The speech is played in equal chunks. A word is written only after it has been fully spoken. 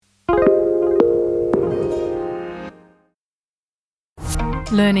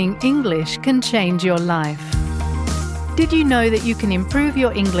Learning English can change your life. Did you know that you can improve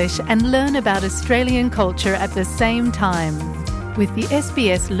your English and learn about Australian culture at the same time? With the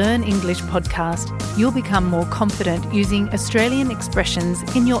SBS Learn English podcast, you'll become more confident using Australian expressions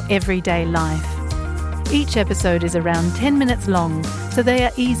in your everyday life. Each episode is around 10 minutes long, so they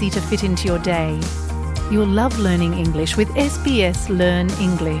are easy to fit into your day. You'll love learning English with SBS Learn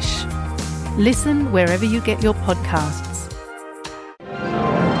English. Listen wherever you get your podcasts.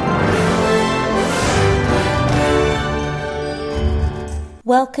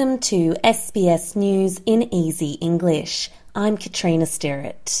 Welcome to SBS News in Easy English. I'm Katrina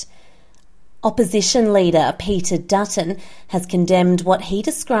Sterrett. Opposition leader Peter Dutton has condemned what he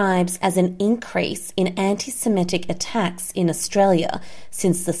describes as an increase in anti-Semitic attacks in Australia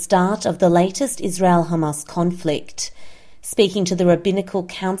since the start of the latest Israel-Hamas conflict. Speaking to the Rabbinical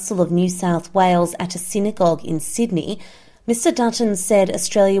Council of New South Wales at a synagogue in Sydney, Mr Dutton said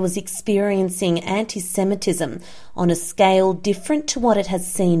Australia was experiencing anti-Semitism on a scale different to what it has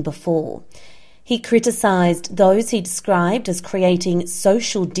seen before. He criticised those he described as creating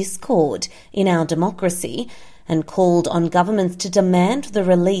social discord in our democracy and called on governments to demand the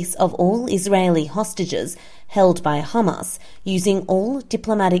release of all Israeli hostages held by Hamas using all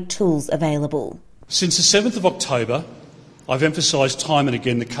diplomatic tools available. Since the 7th of October, I've emphasised time and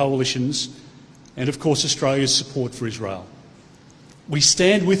again the coalition's and, of course, Australia's support for Israel. We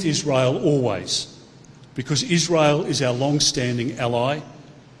stand with Israel always because Israel is our long-standing ally,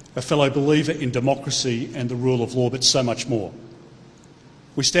 a fellow believer in democracy and the rule of law, but so much more.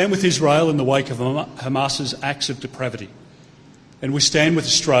 We stand with Israel in the wake of Hamas's acts of depravity, and we stand with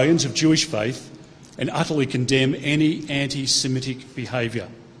Australians of Jewish faith and utterly condemn any anti-Semitic behaviour.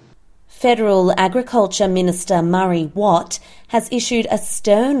 Federal Agriculture Minister Murray Watt has issued a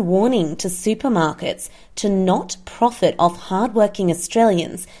stern warning to supermarkets to not profit off hard-working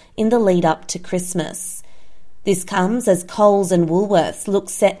Australians in the lead-up to Christmas. This comes as Coles and Woolworths look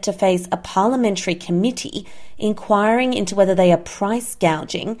set to face a parliamentary committee inquiring into whether they are price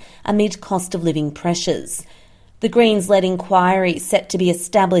gouging amid cost-of-living pressures. The Greens-led inquiry set to be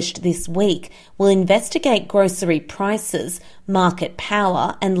established this week will investigate grocery prices, market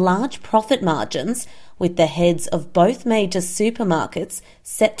power and large profit margins, with the heads of both major supermarkets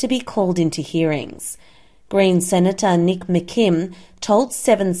set to be called into hearings. Green Senator Nick McKim told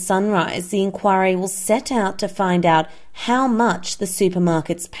 7 Sunrise the inquiry will set out to find out how much the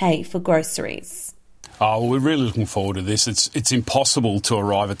supermarkets pay for groceries. Oh, we're really looking forward to this. It's impossible to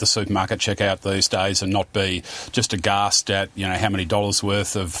arrive at the supermarket checkout these days and not be just aghast at how many dollars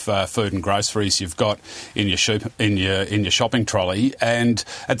worth of food and groceries you've got in your shopping trolley. And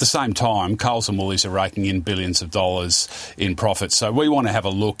at the same time, Coles and Woolies are raking in billions of dollars in profits. So we want to have a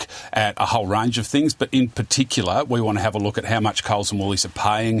look at a whole range of things, but in particular, we want to have a look at how much Coles and Woolies are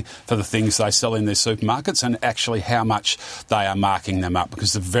paying for the things they sell in their supermarkets and actually how much they are marking them up,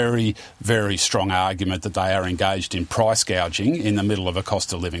 because the very, very strong argument that they are engaged in price gouging in the middle of a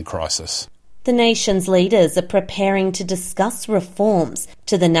cost of living crisis. The nation's leaders are preparing to discuss reforms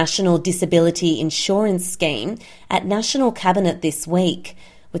to the National Disability Insurance Scheme at National Cabinet this week,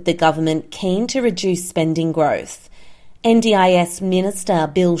 with the government keen to reduce spending growth. NDIS Minister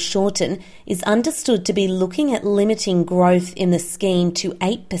Bill Shorten is understood to be looking at limiting growth in the scheme to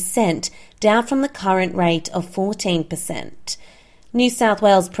 8%, down from the current rate of 14%. New South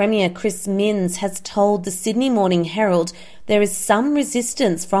Wales Premier Chris Minns has told the Sydney Morning Herald there is some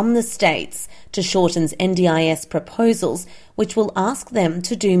resistance from the states to Shorten's NDIS proposals, which will ask them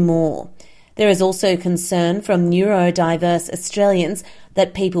to do more. There is also concern from neurodiverse Australians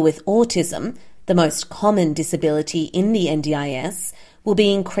that people with autism, the most common disability in the NDIS, will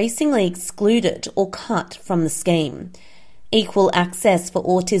be increasingly excluded or cut from the scheme. Equal Access for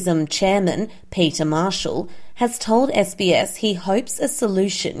Autism Chairman Peter Marshall has told SBS he hopes a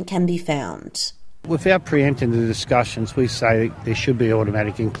solution can be found. Without preempting the discussions, we say there should be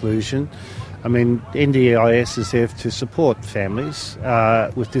automatic inclusion. I mean, NDIS is there to support families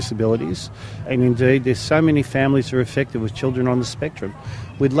with disabilities, and indeed there's so many families who are affected with children on the spectrum.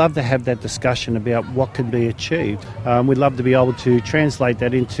 We'd love to have that discussion about what can be achieved. We'd love to be able to translate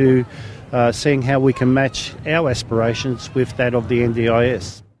that into seeing how we can match our aspirations with that of the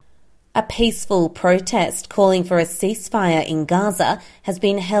NDIS. A peaceful protest calling for a ceasefire in Gaza has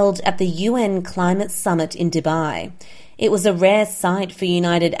been held at the UN Climate Summit in Dubai. It was a rare sight for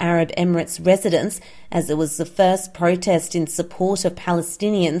United Arab Emirates residents, as it was the first protest in support of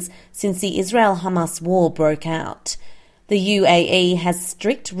Palestinians since the Israel-Hamas war broke out. The UAE has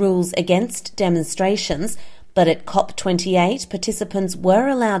strict rules against demonstrations, but at COP28, participants were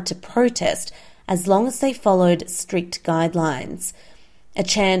allowed to protest as long as they followed strict guidelines. A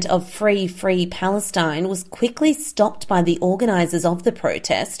chant of Free, Free Palestine was quickly stopped by the organisers of the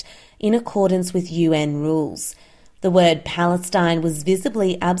protest in accordance with UN rules. The word Palestine was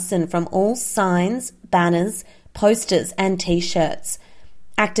visibly absent from all signs, banners, posters and T-shirts.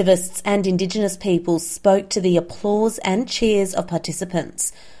 Activists and Indigenous peoples spoke to the applause and cheers of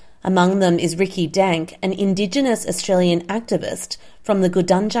participants. Among them is Ricky Dank, an Indigenous Australian activist from the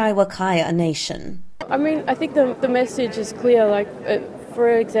Gudunjai Wakaya Nation. I think the message is clear. For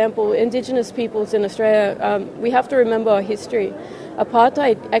example, Indigenous peoples in Australia, we have to remember our history.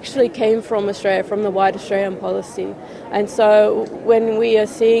 Apartheid actually came from Australia, from the White Australian policy. And so when we are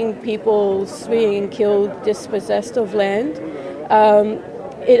seeing people being killed, dispossessed of land,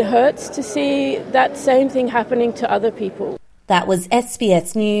 it hurts to see that same thing happening to other people. That was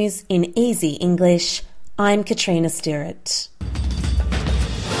SBS News in Easy English. I'm Katrina Stirrett.